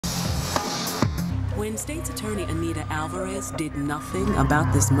When State's Attorney Anita Alvarez did nothing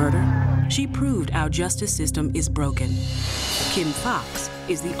about this murder, she proved our justice system is broken. Kim Foxx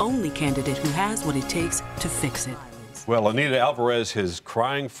is the only candidate who has what it takes to fix it. Well, Anita Alvarez is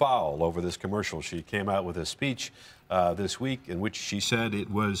crying foul over this commercial. She came out with a speech this week in which she said it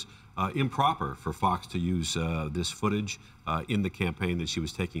was improper for Fox to use this footage in the campaign, that she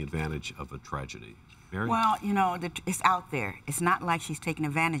was taking advantage of a tragedy. Mary? Well, you know, it's out there. It's not like she's taking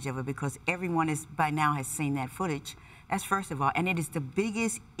advantage of it, because everyone by now has seen that footage. That's first of all. And it is the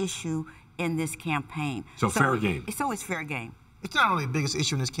biggest issue in this campaign. So fair game. So it's fair game. It's not only the biggest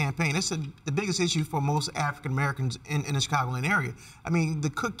issue in this campaign, it's the biggest issue for most African Americans in the Chicagoland area. I mean, the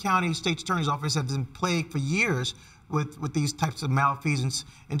Cook County State's Attorney's Office has been plagued for years with these types of malfeasance.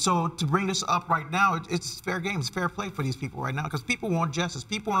 And so to bring this up right now, it's fair game, it's fair play for these people right now, because people want justice.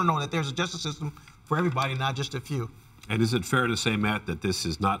 People want to know that there's a justice system for everybody, not just a few. And is it fair to say, Matt, that this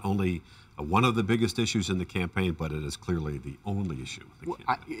is not only one of the biggest issues in the campaign, but it is clearly the only issue?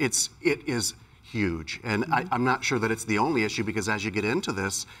 It is huge, and I'm not sure that it's the only issue, because as you get into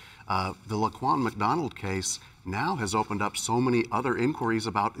this, the Laquan McDonald case now has opened up so many other inquiries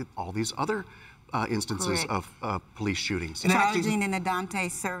about all these other instances of police shootings. Charging in the Dante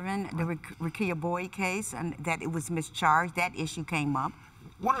Servin, the Rekia Boyd case, and that it was mischarged, that issue came up.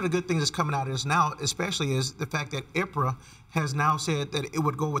 One of the good things that's coming out of this now, especially, is the fact that IPRA has now said that it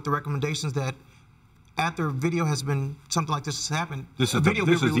would go with the recommendations that after video has been, something like this has happened. This is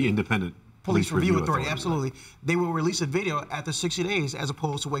the Independent Police Review Authority, absolutely. They will release a video after 60 days, as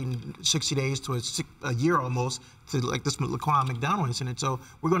opposed to waiting 60 days to a year almost, to like this Laquan McDonald incident. So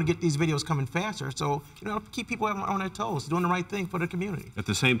we're going to get these videos coming faster. So, you know, keep people on their toes, doing the right thing for the community. At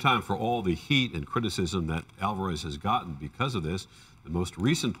the same time, for all the heat and criticism that Alvarez has gotten because of this, the most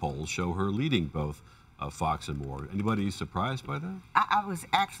recent polls show her leading both Foxx and Moore. Anybody surprised by that? I was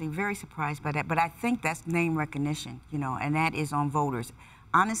actually very surprised by that, but I think that's name recognition, you know, and that is on voters.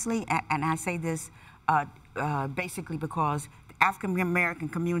 Honestly, and I say this basically because the African-American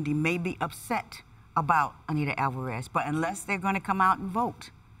community may be upset about Anita Alvarez, but unless they're going to come out and vote,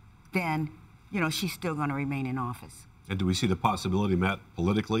 then, you know, she's still going to remain in office. And do we see the possibility, Matt,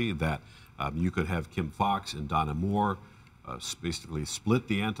 politically, that you could have Kim Foxx and Donna Moore basically split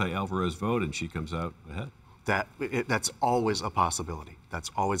the anti-Alvarez vote and she comes out ahead? That's always a possibility. That's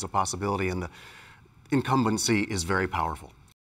always a possibility, and the incumbency is very powerful.